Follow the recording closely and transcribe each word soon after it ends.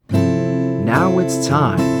Now it's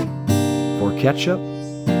time for Ketchup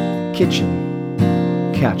Kitchen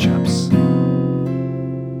Catch-Ups.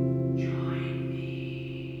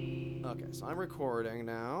 Okay, so I'm recording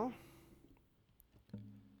now.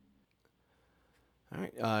 All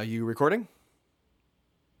right, you recording?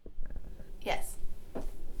 Yes. All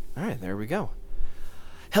right, there we go.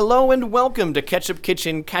 Hello and welcome to Ketchup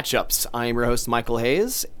Kitchen Catch-Ups. I am your host, Michael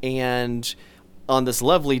Hayes, and on this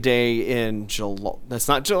lovely day in July, that's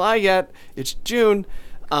not July yet, it's June.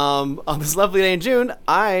 On this lovely day in June,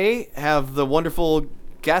 I have the wonderful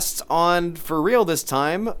guests on for real this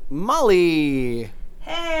time, Molly.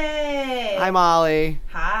 Hey. Hi, Molly.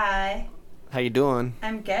 Hi. How you doing?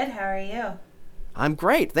 I'm good. How are you? I'm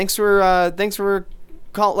great. Thanks for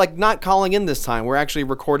not calling in this time. We're actually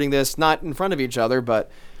recording this not in front of each other,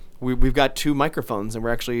 but we've got two microphones and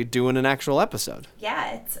we're actually doing an actual episode.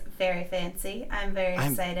 Yeah, it's very fancy. I'm very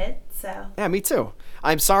excited. So yeah, me too.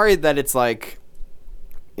 I'm sorry that it's like,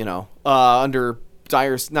 under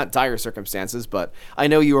not dire circumstances, but I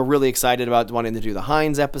know you were really excited about wanting to do the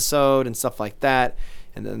Heinz episode and stuff like that,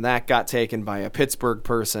 and then that got taken by a Pittsburgh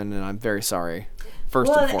person, and I'm very sorry. First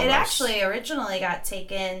and foremost. It actually originally got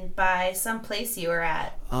taken by some place you were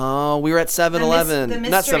at. Oh, we were at 7-Eleven. The Not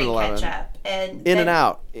mystery 7-Eleven. Ketchup.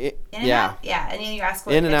 In-N-Out. Yeah. Yeah, and then you asked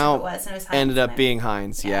what In-N-Out ketchup it was, and it was Heinz. ended up being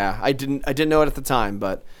Heinz. Yeah. I didn't know it at the time,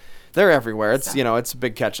 but they're everywhere. It's it's a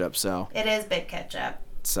big ketchup, so. It is big ketchup.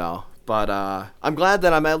 So, but I'm glad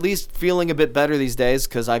that I'm at least feeling a bit better these days,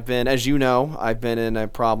 because I've been, as you know, I've been in a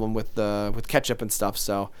problem with ketchup and stuff.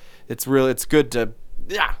 So it's good to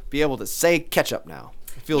be able to say ketchup now.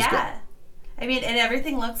 It feels good. I mean, and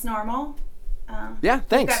everything looks normal. Yeah,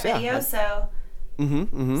 thanks. We've got video, so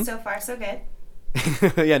Mm-hmm. so far so good.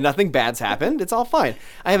 Yeah, nothing bad's happened. It's all fine.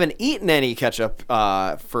 I haven't eaten any ketchup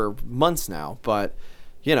for months now, but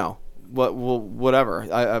whatever.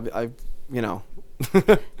 I Yeah.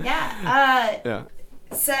 Yeah.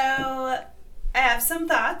 So I have some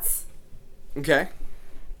thoughts. Okay.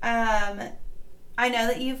 I know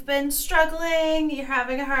that you've been struggling. You're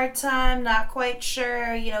having a hard time. Not quite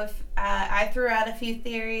sure. If, I threw out a few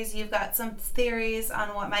theories. You've got some theories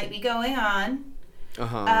on what might be going on.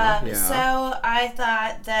 Yeah. So I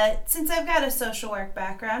thought that since I've got a social work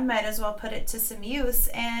background, might as well put it to some use.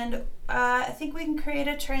 And I think we can create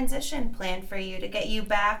a transition plan for you to get you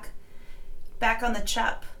back on the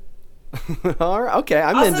CHUP. All right. Okay,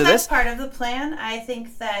 I'm also, into that's this. part of the plan. I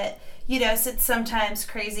think that, since sometimes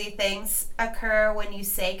crazy things occur when you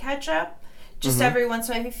say ketchup, just every once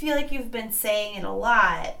in a while, if you feel like you've been saying it a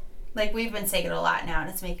lot, like we've been saying it a lot now, and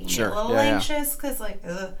it's making me a little anxious, because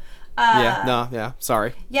ugh.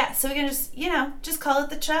 Sorry. Yeah, so we can just call it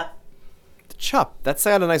the CHUP. The CHUP. That's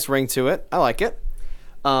got a nice ring to it. I like it.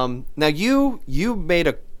 Now you made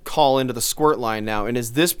a call into the squirt line now, and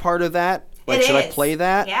is this part of that? Like, should I play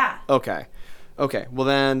that? Yeah. Okay. Well,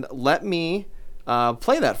 then let me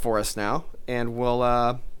play that for us now, and we'll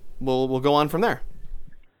go on from there.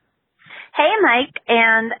 Hey, Mike,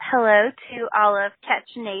 and hello to all of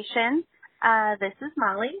Catch Nation. This is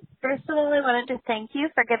Molly. First of all, I wanted to thank you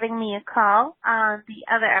for giving me a call on the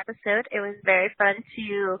other episode. It was very fun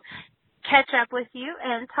to catch up with you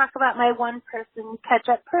and talk about my one-person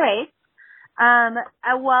catch-up parade.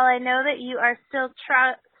 While I know that you are still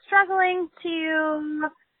struggling to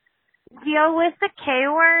deal with the K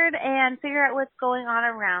word and figure out what's going on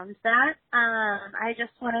around that, I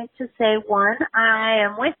just wanted to say, one, I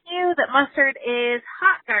am with you that mustard is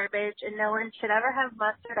hot garbage and no one should ever have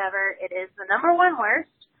mustard ever. It is the number one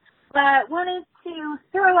worst. But wanted to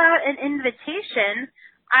throw out an invitation.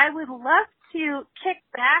 I would love to kick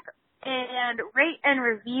back and rate and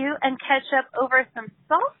review and catch up over some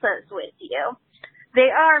salsas with you. They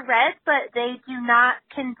are red, but they do not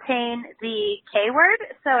contain the K word,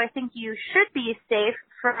 so I think you should be safe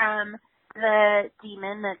from the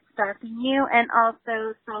demon that's stalking you. And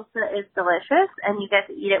also, salsa is delicious, and you get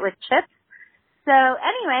to eat it with chips. So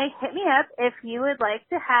anyway, hit me up if you would like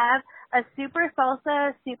to have a super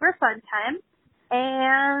salsa, super fun time.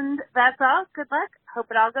 And that's all. Good luck. Hope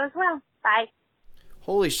it all goes well. Bye.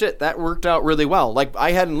 Holy shit, that worked out really well. Like,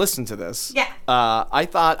 I hadn't listened to this. Yeah.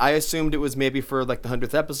 I assumed it was maybe for like the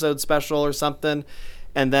 100th episode special or something,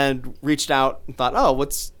 and then reached out and thought, oh,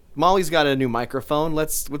 Molly's got a new microphone.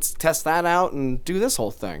 Let's test that out and do this whole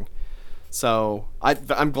thing. So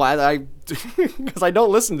I'm glad because I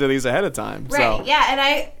don't listen to these ahead of time. Right. So. Yeah, and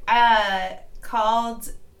I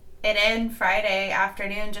called it in Friday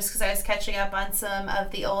afternoon just because I was catching up on some of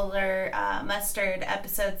the older mustard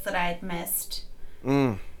episodes that I had missed.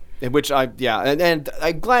 Which and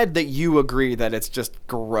I'm glad that you agree that it's just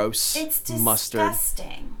gross. It's mustard.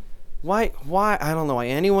 disgusting. Why? I don't know why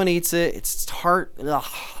anyone eats it. It's tart.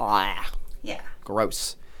 Ugh, Yeah.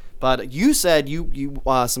 gross. But you said you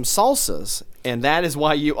some salsas, and that is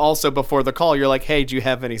why you also, before the call, you're like, hey, do you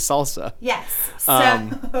have any salsa? Yes.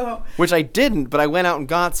 So Which I didn't, but I went out and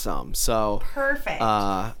got some. So perfect.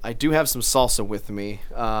 I do have some salsa with me.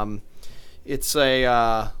 It's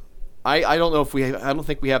a I don't know if I don't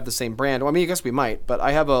think we have the same brand. Well, I mean, I guess we might, but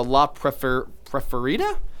I have a La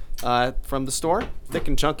Preferida from the store, thick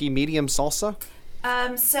and chunky medium salsa.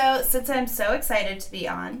 So since I'm so excited to be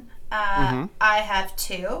on, I have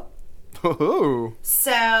two. Ooh.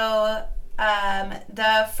 So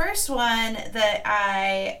the first one that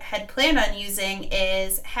I had planned on using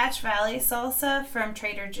is Hatch Valley salsa from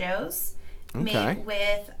Trader Joe's, Okay. made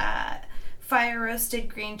with fire roasted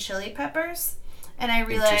green chili peppers. And I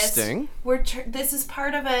realized Interesting. this is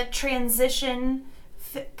part of a transition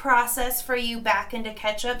process for you back into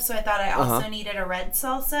ketchup. So I thought I also needed a red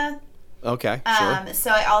salsa. Okay, sure.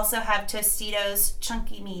 So I also have Tostitos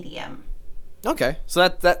Chunky Medium. Okay, so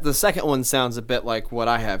that the second one sounds a bit like what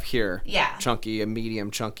I have here. Yeah. A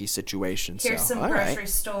medium chunky situation. Here's so, some all grocery right.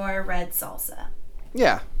 store red salsa.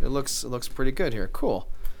 Yeah, it looks pretty good here. Cool.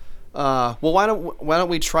 Well, why don't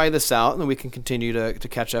we try this out, and then we can continue to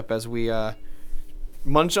catch up as we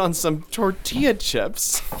munch on some tortilla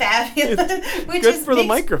chips. Fabulous. Which Good is for the makes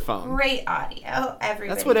microphone. Great audio. Everybody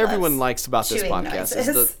That's what everyone loves likes about this chewing podcast. noises.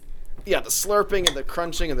 Is the slurping and the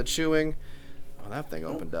crunching and the chewing. Oh, that thing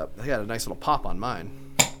opened up. I got a nice little pop on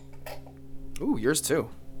mine. Ooh, yours too.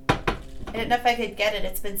 I didn't know if I could get it.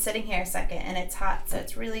 It's been sitting here a second and it's hot, so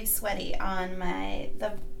it's really sweaty on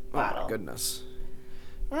the bottle. Oh my goodness.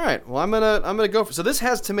 All right. Well, I'm gonna go for. So this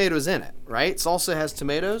has tomatoes in it, right? Salsa has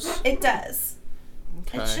tomatoes. It does.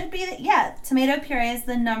 Okay. It should be. Tomato puree is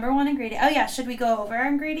the number one ingredient. Oh yeah, should we go over our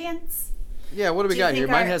ingredients? Yeah. What do we Do you got here?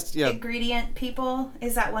 think Mine our has ingredient people,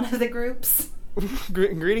 is that one of the groups?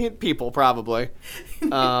 ingredient people probably.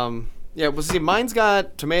 Yeah. Well, see, mine's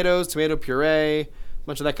got tomatoes, tomato puree, a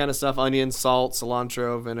bunch of that kind of stuff, onions, salt,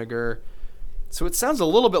 cilantro, vinegar. So it sounds a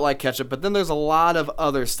little bit like ketchup, but then there's a lot of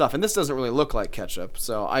other stuff, and this doesn't really look like ketchup.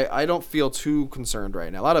 So I don't feel too concerned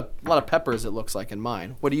right now. A lot of peppers it looks like in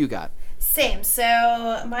mine. What do you got? Same.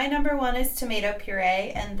 So my number one is tomato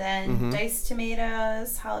puree, and then diced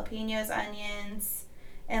tomatoes, jalapenos, onions,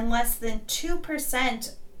 and less than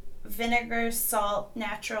 2% vinegar, salt,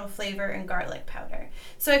 natural flavor, and garlic powder.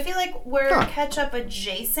 So I feel like we're ketchup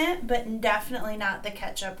adjacent, but definitely not the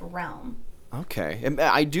ketchup realm. Okay. And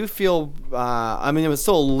I do feel, I mean, I'm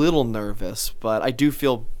still a little nervous, but I do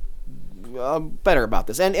feel better about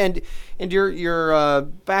this. And your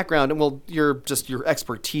background, and well, your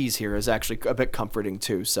expertise here is actually a bit comforting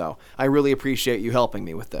too. So I really appreciate you helping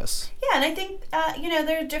me with this. Yeah, and I think,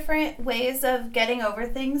 there are different ways of getting over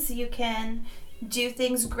things. You can do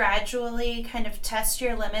things gradually, kind of test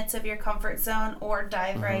your limits of your comfort zone, or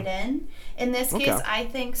dive right in. In this case, I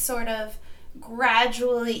think sort of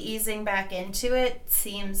gradually easing back into it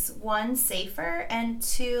seems, one, safer, and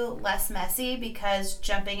two, less messy, because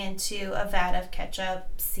jumping into a vat of ketchup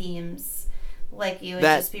seems like you would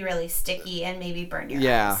just be really sticky and maybe burn your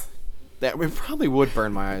eyes. That it probably would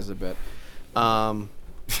burn my eyes a bit. And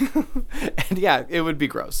yeah, it would be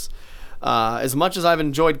gross. As much as I've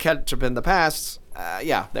enjoyed ketchup in the past,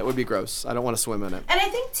 that would be gross. I don't want to swim in it. And I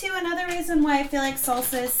think, too, another reason why I feel like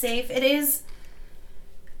salsa is safe, it is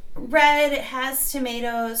red, it has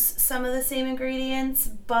tomatoes, some of the same ingredients,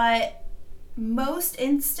 but most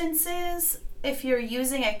instances, if you're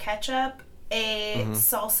using a ketchup, a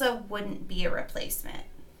salsa wouldn't be a replacement.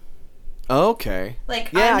 Okay.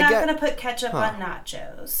 Like, I'm not going to put ketchup on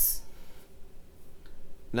nachos.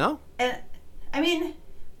 No? And, I mean,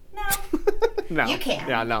 no. No. You can.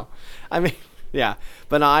 Yeah, no. I mean, yeah.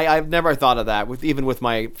 But I've never thought of that. Even with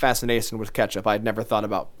my fascination with ketchup, I'd never thought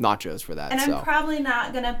about nachos for that. And I'm probably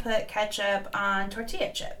not going to put ketchup on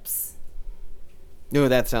tortilla chips. No,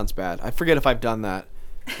 that sounds bad. I forget if I've done that.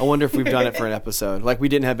 I wonder if we've done it for an episode. Like, we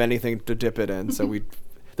didn't have anything to dip it in, so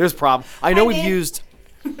there's problem. I know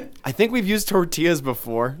I think we've used tortillas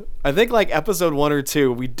before. I think like episode 1 or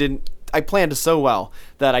 2, I planned so well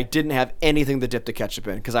that I didn't have anything to dip the ketchup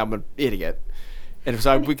in because I'm an idiot. And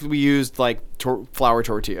so we used like flour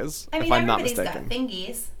tortillas, if I'm not mistaken. Everybody's got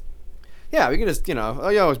fingies. Yeah, we can just, you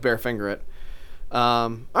always bare finger it.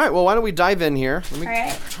 All right, well, why don't we dive in here? Let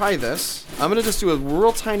me try this. I'm going to just do a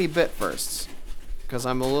real tiny bit first because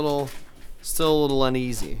I'm still a little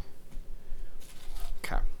uneasy.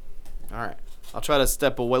 Okay. All right. I'll try to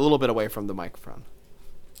step a little bit away from the microphone.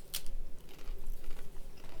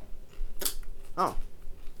 Oh,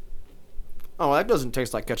 well, that doesn't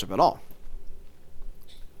taste like ketchup at all.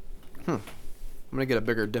 I'm going to get a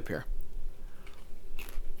bigger dip here.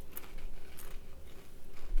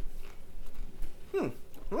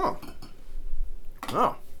 Oh.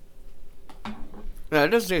 Oh. Yeah, it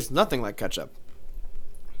doesn't taste nothing like ketchup.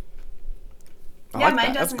 I Yeah, like mine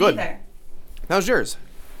that. That's doesn't good. either. How's yours?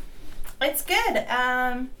 It's good.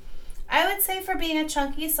 I would say for being a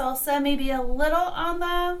chunky salsa, maybe a little on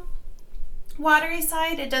the watery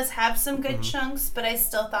side. It does have some good chunks, but I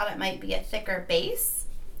still thought it might be a thicker base.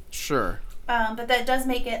 Sure. But that does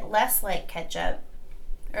make it less like ketchup,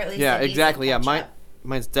 or at least Yeah, a decent exactly. Yeah, ketchup.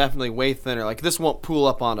 mine's definitely way thinner. Like, this won't pool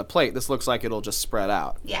up on a plate. This looks like it'll just spread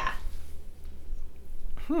out. Yeah.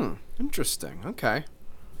 Interesting. Okay.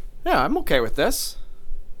 Yeah, I'm okay with this.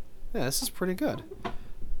 Yeah, this is pretty good.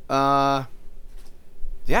 Yeah,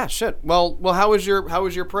 shit. Well, how was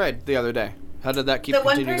your parade the other day? How did that The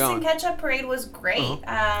continue one-person going? ketchup parade was great.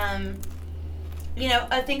 You know,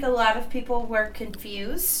 I think a lot of people were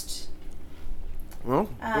confused. Well,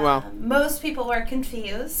 well, Most people were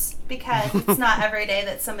confused because it's not every day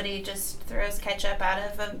that somebody just throws ketchup out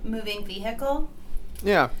of a moving vehicle.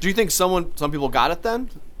 yeah. Do you think some people got it then?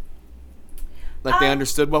 Like they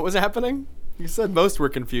understood what was happening? You said most were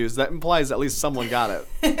confused. That implies at least someone got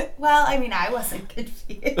it. Well, I mean, I wasn't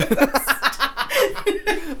confused.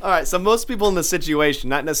 All right, so most people in the situation,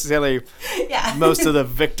 not necessarily Yeah. most of the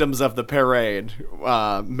victims of the parade,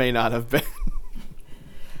 may not have been.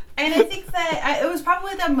 And I think that it was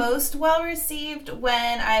probably the most well received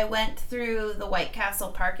when I went through the White Castle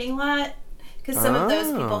parking lot, because some of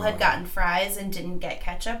those people had gotten fries and didn't get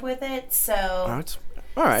ketchup with it. So,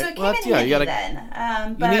 All right. so it came Well, in yeah, handy you gotta.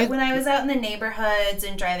 then. But need- when I was out in the neighborhoods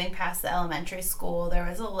and driving past the elementary school, there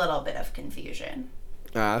was a little bit of confusion.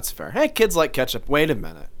 That's fair. Hey, kids like ketchup. Wait a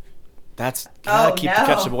minute. Gotta keep the no.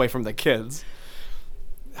 ketchup away from the kids.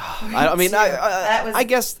 I mean, That was- I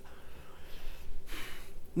guess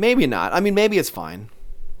maybe not. I mean, maybe it's fine.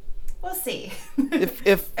 We'll see.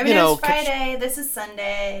 If I mean, you know, it was Friday. This is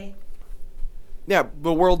Sunday. yeah,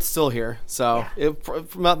 the world's still here, so Yeah. it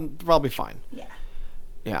probably fine. Yeah.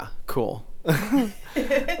 Yeah, cool.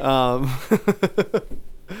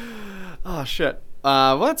 Oh shit.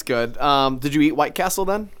 Well, that's good. Did you eat White Castle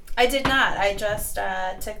then? I did not. I just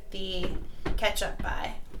took the ketchup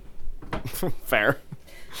by. Fair.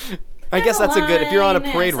 I guess that's a good if you're on a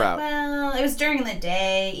Line, parade it's like, route. well, it was during the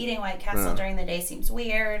day. Eating White Castle during the day seems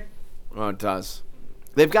weird. Oh, it does.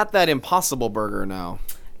 They've got that Impossible Burger now.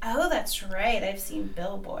 Oh, that's right. I've seen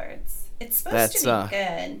billboards. It's supposed to be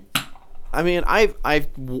good. I mean, I've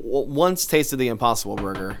once tasted the Impossible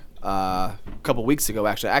Burger a couple weeks ago.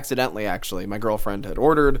 Actually, accidentally. My girlfriend had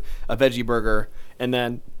ordered a veggie burger and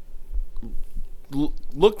then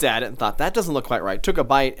looked at it and thought that doesn't look quite right. Took a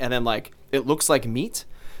bite and then it looks like meat.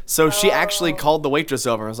 So she actually called the waitress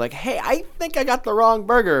over and was like, "Hey, I think I got the wrong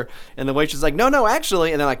burger." And the waitress was like, "No,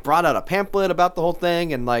 actually." And then brought out a pamphlet about the whole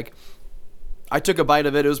thing and I took a bite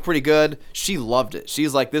of it. It was pretty good. She loved it.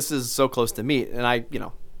 She's like, "This is so close to meat." And I,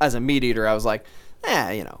 as a meat eater, I was like,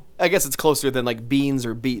 I guess it's closer than beans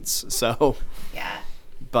or beets. So, Yeah.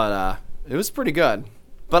 but it was pretty good.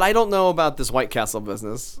 But I don't know about this White Castle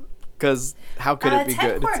business because how could it be It's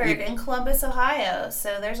good? headquartered in Columbus, Ohio,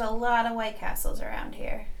 so there's a lot of White Castles around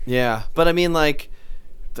here. Yeah, but I mean, the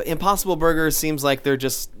Impossible Burger seems like they're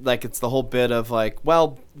just it's the whole bit of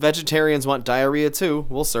well, vegetarians want diarrhea too.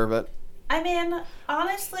 We'll serve it. I mean,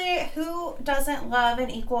 honestly, who doesn't love an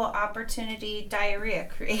equal opportunity diarrhea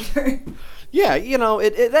creator? Yeah,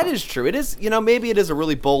 that is true. It is, maybe it is a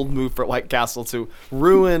really bold move for White Castle to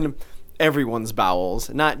ruin everyone's bowels,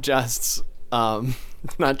 not just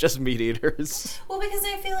meat eaters. Well, because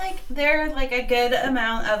I feel like there are a good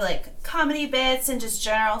amount of comedy bits and just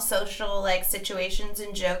general social situations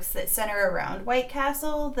and jokes that center around White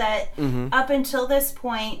Castle that up until this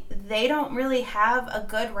point they don't really have a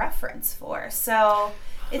good reference for. So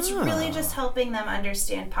it's really just helping them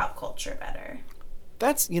understand pop culture better.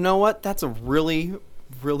 That's what? That's a really,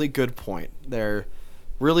 really good point. They're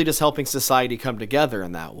really just helping society come together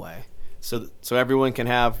in that way. So everyone can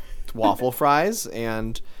have waffle fries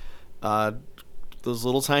and those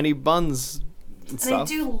little tiny buns and stuff. And I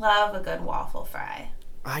do love a good waffle fry.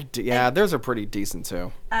 Yeah, theirs are pretty decent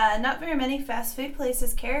too. Not very many fast food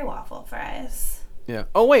places carry waffle fries. Yeah.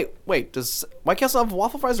 Oh wait. Does White Castle have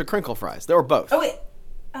waffle fries or crinkle fries? They were both. Oh wait.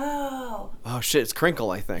 Oh. Oh shit, it's crinkle,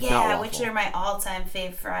 I think. not Yeah, waffle. which are my all-time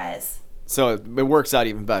fave fries. So it works out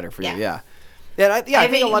even better for you. Yeah. Yeah. Yeah, I I think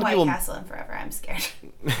haven't a eaten lot of White people. Castle in forever. I'm scared.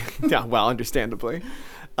 Yeah, well, understandably.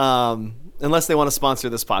 Unless they want to sponsor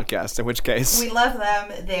this podcast, in which case. We love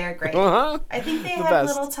them. They're great. Uh-huh. I think they The have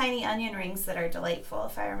best. little tiny onion rings that are delightful,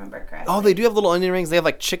 if I remember correctly. Oh, they do have little onion rings. They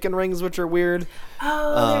have chicken rings, which are weird.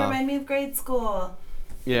 Oh, they remind me of grade school.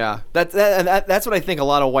 Yeah, that's what I think a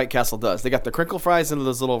lot of White Castle does. They got the crinkle fries into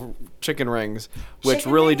those little chicken rings, which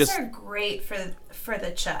Chicken really rings just are great for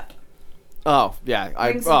the chup. oh yeah,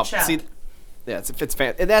 Rings and chup. see, yeah, it's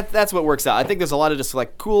fan. And that's what works out. I think there's a lot of just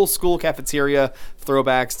like cool school cafeteria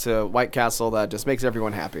throwbacks to White Castle that just makes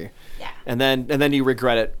everyone happy. Yeah. And then you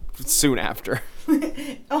regret it soon after.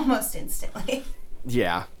 Almost instantly.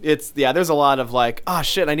 Yeah, there's a lot of like, oh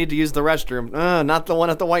shit, I need to use the restroom. Not the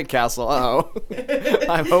one at the White Castle. Oh,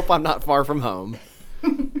 I hope I'm not far from home.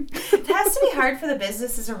 It has to be hard for the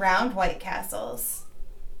businesses around White Castles.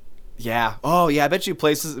 Yeah. Oh yeah, I bet you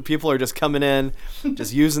people are just coming in,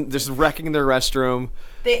 just wrecking their restroom.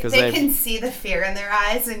 They can see the fear in their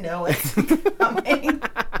eyes and know what's coming.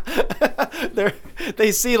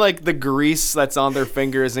 They see like the grease that's on their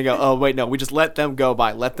fingers and go, oh wait, no, we just let them go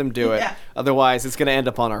by, let them do it. Yeah. Otherwise, it's gonna end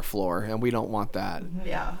up on our floor, and we don't want that.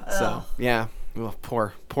 Yeah. So yeah, well,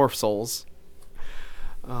 poor souls.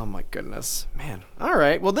 Oh my goodness, man. All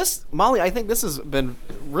right, well Molly, I think this has been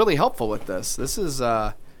really helpful with this. This is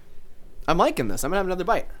I'm liking this. I'm gonna have another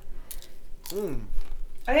bite.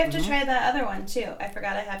 I have to try that other one too. I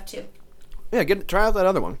forgot I have two. Yeah, try out that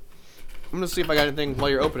other one. I'm gonna see if I got anything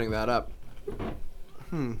while you're opening that up.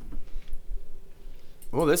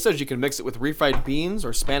 Well, this says you can mix it with refried beans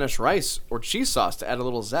or Spanish rice or cheese sauce to add a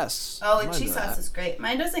little zest. Oh, and cheese sauce is great.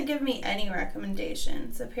 Mine doesn't give me any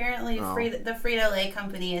recommendations. Apparently, the Frito-Lay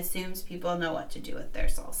company assumes people know what to do with their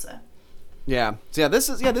salsa. Yeah. So this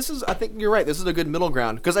is. I think you're right. This is a good middle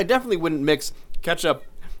ground because I definitely wouldn't mix ketchup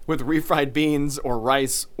with refried beans or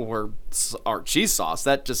rice or cheese sauce.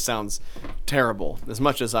 That just sounds terrible. As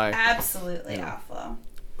much as I absolutely awful.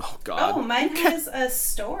 Oh God. Oh, mine has a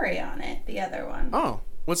story on it. The other one. Oh,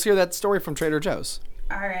 let's hear that story from Trader Joe's.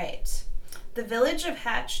 All right. The village of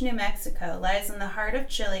Hatch, New Mexico, lies in the heart of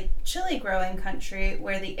chili growing country,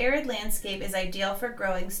 where the arid landscape is ideal for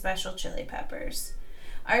growing special chili peppers.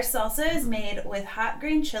 Our salsa is made with hot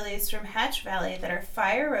green chilies from Hatch Valley that are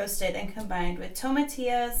fire roasted and combined with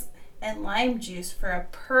tomatillas and lime juice for a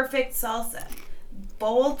perfect salsa.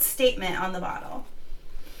 Bold statement on the bottle.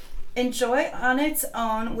 Enjoy on its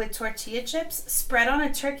own with tortilla chips, spread on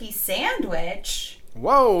a turkey sandwich.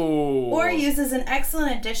 Whoa! Or use as an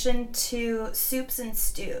excellent addition to soups and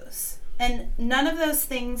stews. And none of those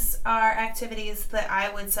things are activities that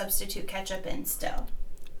I would substitute ketchup in still.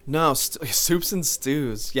 No, soups and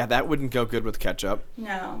stews. Yeah, that wouldn't go good with ketchup.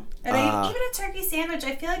 No. And even a turkey sandwich,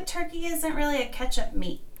 I feel like turkey isn't really a ketchup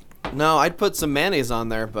meat. No, I'd put some mayonnaise on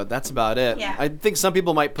there, but that's about it. Yeah. I think some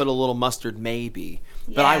people might put a little mustard, maybe,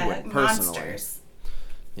 but I wouldn't personally. Monsters.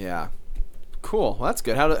 Yeah. Cool. Well, that's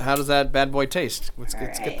good. How does that bad boy taste? Let's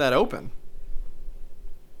get that open.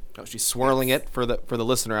 Oh, she's swirling it for the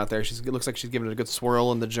listener out there. It looks like she's giving it a good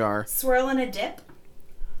swirl in the jar. Swirl in a dip.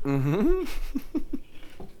 Mm-hmm.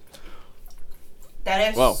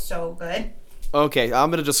 That is so good. Okay,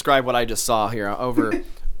 I'm gonna describe what I just saw here over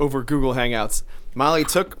Google Hangouts. Molly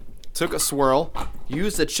took a swirl,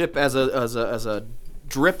 used the chip as a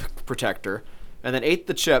drip protector, and then ate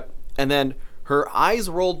the chip, and then her eyes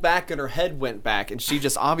rolled back and her head went back, and she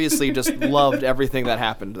just obviously just loved everything that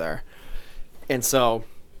happened there. And so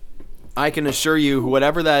I can assure you,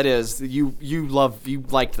 whatever that is, you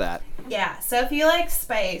liked that. Yeah, so if you like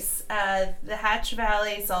spice, the Hatch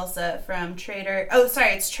Valley salsa from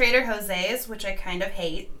it's Trader Jose's, which I kind of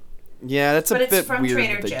hate. Yeah, that's but a bit it's from weird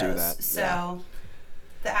Trader that they Joe's, do that. so Yeah.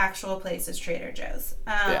 the actual place is Trader Joe's.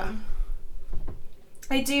 Yeah.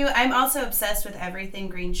 I'm also obsessed with everything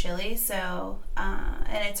green chili, so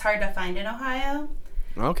and it's hard to find in Ohio.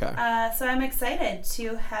 Okay. So I'm excited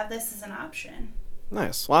to have this as an option.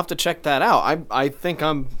 Nice. We'll have to check that out. I think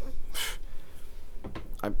I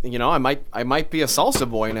might be a salsa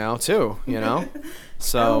boy now too,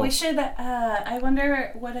 So we should I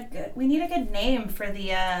wonder we need a good name for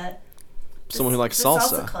the someone who likes the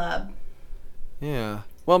salsa club. Yeah.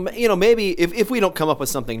 Well, maybe if we don't come up with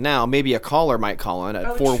something now, maybe a caller might call in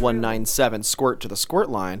at 4197 squirt to the squirt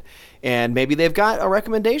line, and maybe they've got a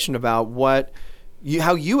recommendation about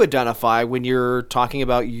how you identify when you're talking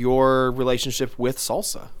about your relationship with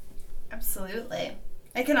salsa. Absolutely.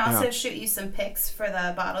 I can also shoot you some pics for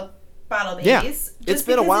the bottle babies. Yeah. Just it's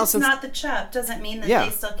been a while since it's not the chup doesn't mean that they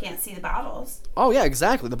still can't see the bottles. Oh yeah,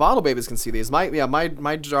 exactly. The bottle babies can see these. My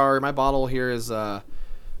bottle here is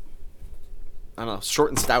I don't know, short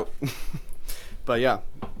and stout. But yeah,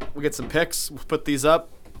 we'll get some pics. We'll put these up.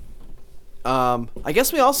 I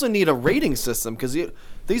guess we also need a rating system because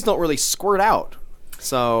these don't really squirt out.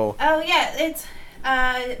 So. Oh yeah, it's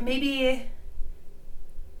maybe.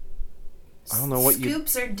 I don't know what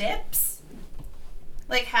scoops or dips.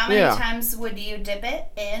 Like how many times would you dip it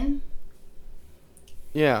in?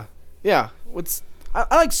 Yeah. Yeah.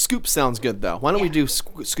 I like scoops sounds good though. Why don't we Yeah. do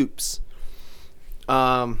scoops?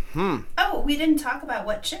 Oh, we didn't talk about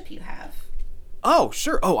what chip you have. Oh,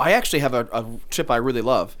 sure. Oh, I actually have a chip I really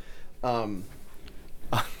love.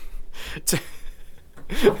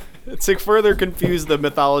 To further confuse the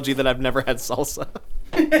mythology that I've never had salsa,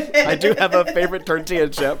 I do have a favorite tortilla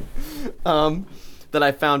chip that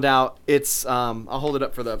I found out. It's I'll hold it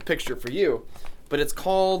up for the picture for you, but it's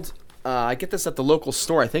called. I get this at the local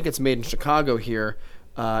store. I think it's made in Chicago here.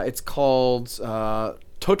 It's called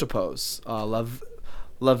Totopos.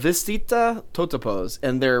 La Visita Totopos,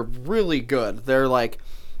 and they're really good. They're like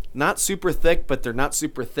not super thick, but they're not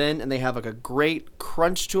super thin, and they have like a great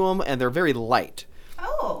crunch to them, and they're very light.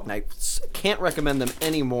 Oh. And I can't recommend them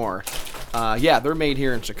anymore. Yeah, they're made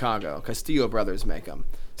here in Chicago. Castillo Brothers make them.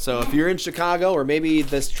 So if you're in Chicago, or maybe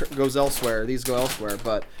this goes elsewhere, these go elsewhere,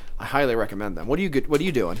 but I highly recommend them. What are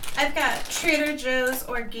you doing? I've got Trader Joe's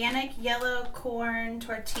organic yellow corn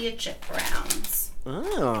tortilla chip rounds.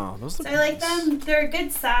 Oh, those look So I like nice. them. They're a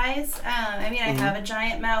good size. I mean, I have a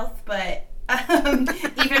giant mouth, but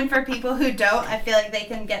even for people who don't, I feel like they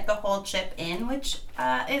can get the whole chip in, which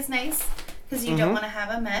is nice because you don't want to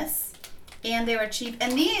have a mess. And they were cheap.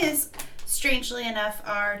 And these, strangely enough,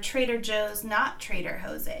 are Trader Joe's, not Trader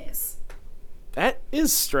Jose's. That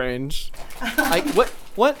is strange. What?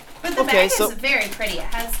 But the Okay, bag so is very pretty. It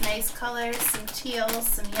has nice colors, some teals,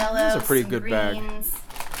 some yellows, a pretty some good bag. greens,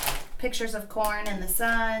 pictures of corn in the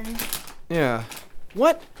sun. yeah.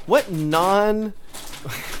 What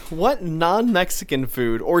non-Mexican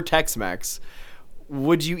food or Tex-Mex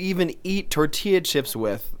would you even eat tortilla chips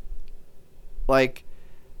with? Like,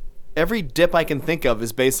 every dip I can think of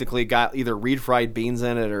is basically got either refried beans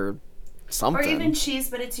in it or something. Or even cheese,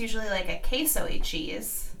 but it's usually like a queso-y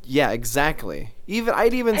cheese. Yeah, exactly.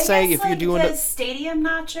 I'd even say guess, if you're doing the stadium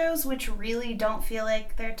nachos, which really don't feel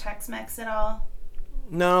like they're Tex-Mex at all.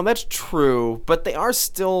 No, that's true, but they are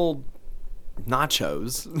still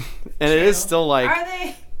nachos. And it is still like, Are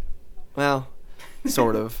they? well,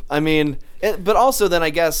 sort of. I mean, but also then I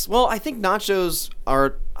guess, well, I think nachos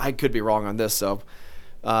are, I could be wrong on this, so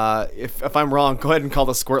if I'm wrong, go ahead and call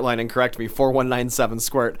the Squirt line and correct me, 4197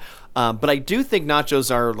 Squirt. But I do think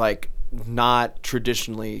nachos are like not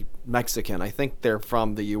traditionally Mexican. I think they're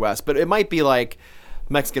from the U.S., but it might be like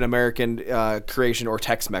Mexican-American creation or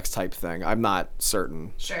Tex-Mex type thing. I'm not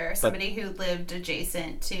certain. Sure, somebody who lived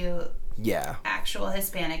adjacent to Yeah. actual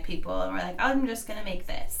Hispanic people and were like, I'm just going to make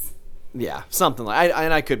this. Yeah, something like.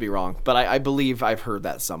 And I could be wrong, but I believe I've heard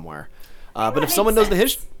that somewhere. But that if someone makes knows the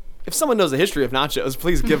sense. if someone knows the history of nachos,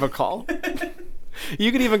 please give a call.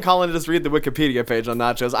 You can even call in and just read the Wikipedia page on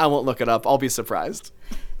nachos. I won't look it up. I'll be surprised.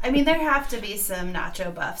 I mean, there have to be some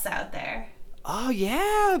nacho buffs out there. Oh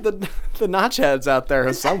yeah, the notch heads out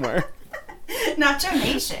there somewhere. Nacho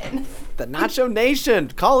Nation. The Nacho Nation.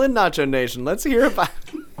 Call in Nacho Nation. Let's hear about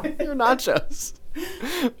your nachos.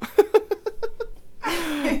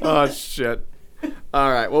 Oh shit.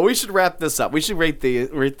 All right. Well, we should wrap this up. We should rate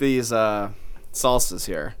these salsas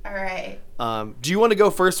here. All right. Do you want to go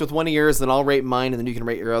first with one of yours, then I'll rate mine, and then you can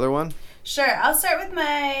rate your other one? Sure. I'll start with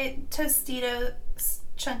my Tostito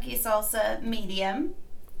chunky salsa medium.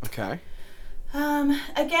 Okay.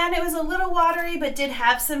 Again, it was a little watery, but did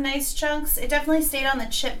have some nice chunks. It definitely stayed on the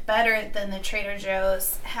chip better than the Trader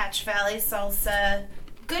Joe's Hatch Valley salsa.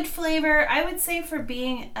 Good flavor. I would say for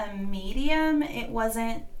being a medium, it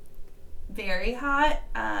wasn't very hot,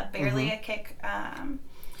 barely a kick.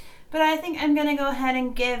 But I think I'm going to go ahead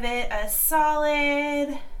and give it a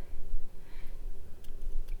solid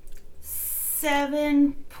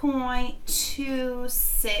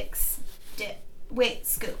 7.26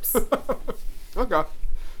 scoops. Okay. All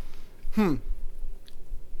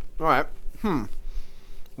right.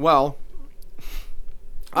 Well,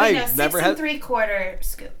 I've never had 3/4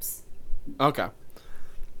 scoops. Okay.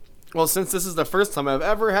 Well, since this is the first time I've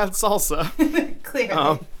ever had salsa,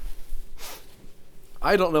 Clearly.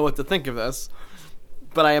 I don't know what to think of this.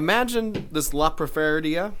 But I imagine this La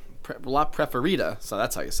Preferida, so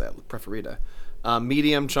that's how you say it, Preferida,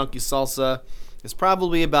 medium chunky salsa is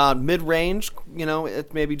probably about mid-range. You know,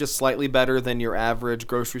 it may be just slightly better than your average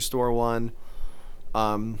grocery store one.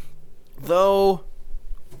 Though, all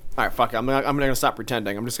right, fuck it. I'm gonna stop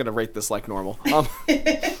pretending. I'm just gonna rate this like normal.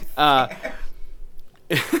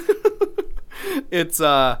 It's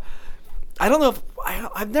I don't know if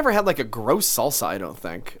I've never had like a gross salsa. I don't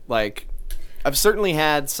think. Like, I've certainly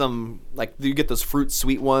had some, like, you get those fruit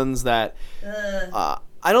sweet ones that I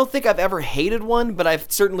don't think I've ever hated one, but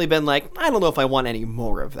I've certainly been like, I don't know if I want any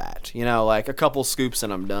more of that. You know, like a couple scoops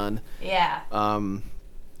and I'm done. Yeah.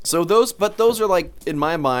 So those are like, in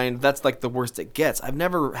my mind, that's like the worst it gets. I've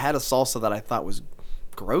never had a salsa that I thought was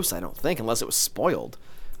gross, I don't think, unless it was spoiled.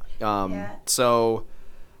 So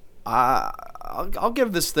I'll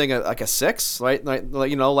give this thing a 6, right?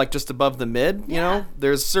 Like just above the mid. You know,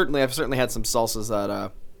 I've certainly had some salsas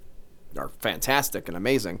that are fantastic and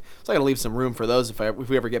amazing. So I got to leave some room for those if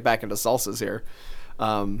we ever get back into salsas here.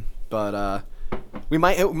 But we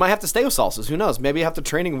might have to stay with salsas. Who knows? Maybe have to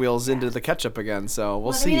training wheels into the ketchup again. So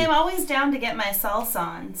we'll see. I mean, I'm always down to get my salsa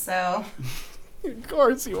on. So. Of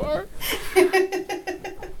course you are.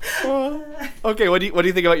 Okay, what do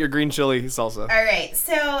you think about your green chili salsa? All right,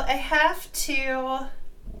 so I have to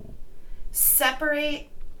separate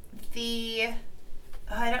I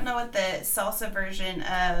don't know what the salsa version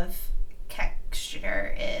of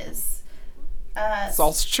texture is.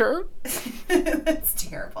 Salsa? That's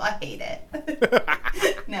terrible. I hate it.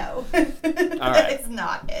 No. All right. It's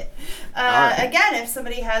not it. Right. Again, if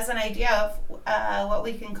somebody has an idea of what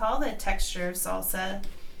we can call the texture of salsa,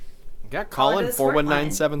 call in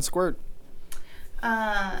 4197 squirt.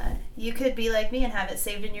 You could be like me and have it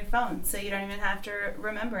saved in your phone, so you don't even have to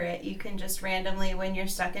remember it. You can just randomly, when you're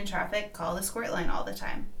stuck in traffic, call the squirt line all the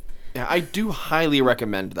time. Yeah, I do highly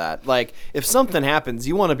recommend that. Like, if something happens,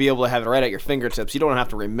 you want to be able to have it right at your fingertips. You don't have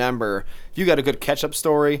to remember. If you got a good ketchup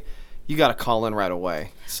story, you got to call in right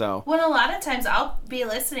away. So, well, a lot of times I'll be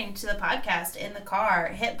listening to the podcast in the car,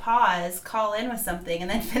 hit pause, call in with something, and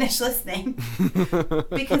then finish listening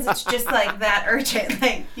because it's just like that urgent.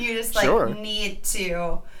 Like, you just like need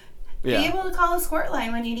to be able to call a squirt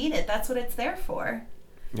line when you need it. That's what it's there for.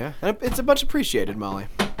 Yeah, and it's a much appreciated, Molly.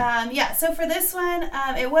 So for this one,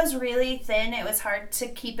 it was really thin. It was hard to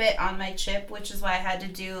keep it on my chip, which is why I had to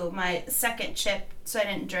do my second chip so I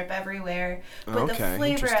didn't drip everywhere. But the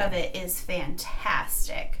flavor of it is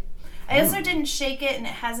fantastic. I also didn't shake it, and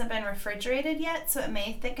it hasn't been refrigerated yet, so it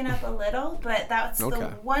may thicken up a little. But that's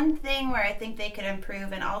the one thing where I think they could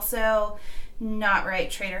improve, and also not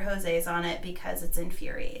write Trader Jose's on it because it's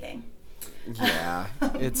infuriating. Yeah,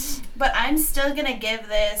 it's... But I'm still going to give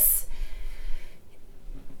this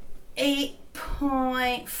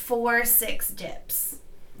 8.46 dips.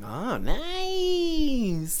 Oh,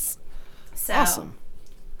 nice. So. Awesome.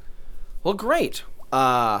 Well, great.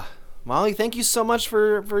 Molly, thank you so much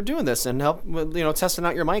for doing this and testing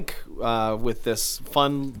out your mic with this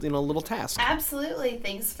fun, little task. Absolutely.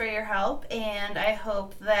 Thanks for your help, and I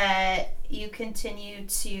hope that you continue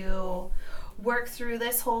to work through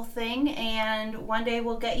this whole thing, and one day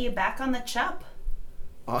we'll get you back on the CHUP.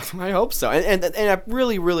 I hope so. And I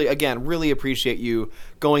really, really, again, really appreciate you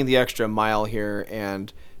going the extra mile here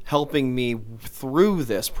and helping me through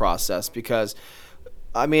this process, because,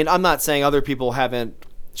 I mean, I'm not saying other people haven't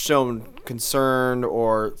shown concern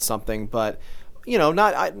or something, but,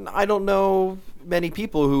 I don't know many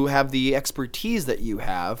people who have the expertise that you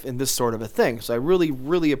have in this sort of a thing. So I really,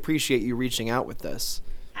 really appreciate you reaching out with this.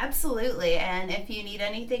 Absolutely, and if you need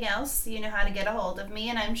anything else, you know how to get a hold of me,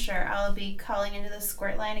 and I'm sure I'll be calling into the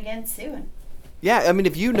squirt line again soon. Yeah, I mean,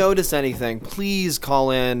 if you notice anything, please call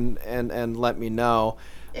in and let me know.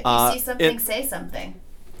 If you see something, say something.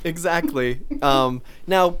 Exactly. Now,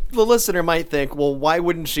 the listener might think, well, why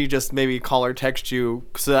wouldn't she just maybe call or text you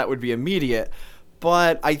so that would be immediate?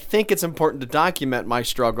 But I think it's important to document my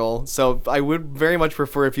struggle, so I would very much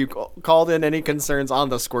prefer if you called in any concerns on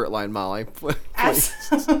the squirt line, Molly.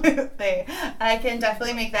 Absolutely. I can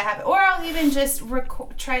definitely make that happen. Or I'll even just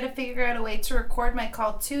try to figure out a way to record my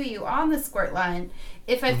call to you on the squirt line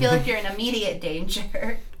if I feel like you're in immediate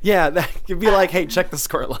danger. Yeah, that could be like, hey, check the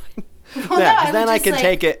squirt line. Well, yeah, then I can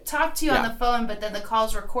take it. Talk to you on the phone, but then the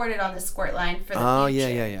call's recorded on the squirt line for the future. Oh,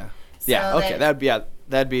 yeah. So okay, that'd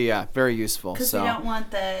be very useful. Because we don't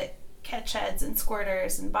want the catch heads and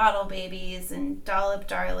squirters and bottle babies and dollop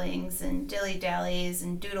darlings and dilly dallies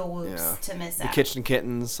and doodle whoops to miss out. The kitchen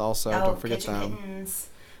kittens also, don't forget them. Kitchen kittens.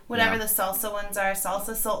 Whatever the salsa ones are,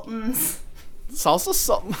 salsa sultans. Salsa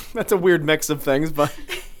sultan? That's a weird mix of things, but...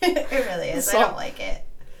 It really is. I don't like it.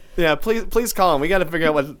 Yeah, please call them. We got to figure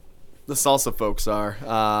out what the salsa folks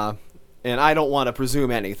are. And I don't want to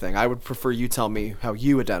presume anything. I would prefer you tell me how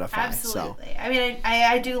you identify. Absolutely. So. I mean,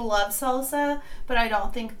 I do love salsa, but I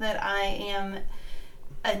don't think that I am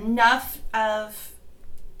enough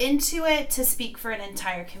into it to speak for an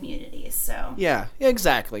entire community. So yeah,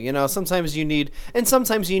 exactly. Sometimes you need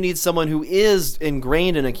someone who is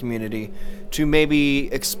ingrained in a community to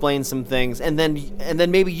maybe explain some things, and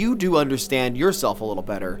then maybe you do understand yourself a little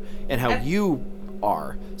better and how you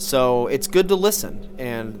are. So it's good to listen,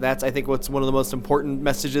 and that's, I think, what's one of the most important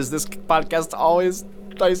messages this podcast always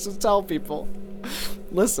tries to tell people.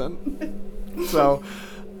 Listen. So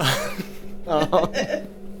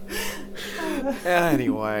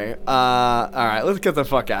Anyway, all right, let's get the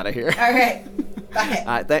fuck out of here. All right. Bye.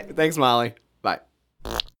 All right, thanks, Molly. Bye.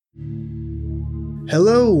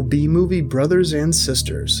 Hello, B-Movie brothers and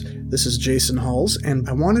sisters. This is Jason Halls, and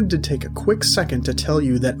I wanted to take a quick second to tell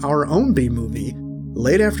you that our own B-Movie,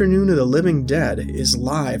 Late Afternoon of the Living Dead, is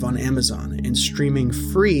live on Amazon and streaming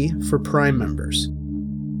free for Prime members.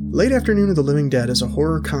 Late Afternoon of the Living Dead is a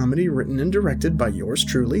horror comedy written and directed by yours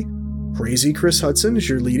truly. Crazy Chris Hudson is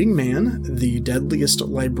your leading man, the deadliest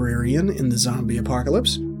librarian in the zombie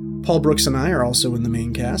apocalypse. Paul Brooks and I are also in the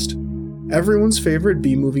main cast. Everyone's favorite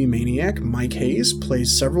B-movie maniac, Mike Hayes,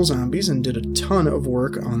 plays several zombies and did a ton of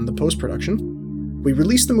work on the post-production. We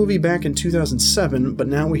released the movie back in 2007, but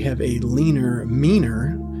now we have a leaner,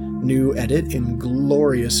 meaner new edit in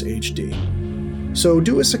glorious HD. So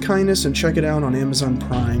do us a kindness and check it out on Amazon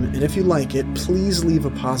Prime, and if you like it, please leave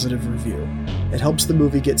a positive review. It helps the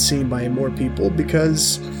movie get seen by more people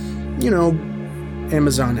because,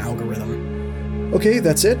 Amazon algorithm. Okay,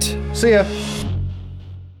 that's it. See ya!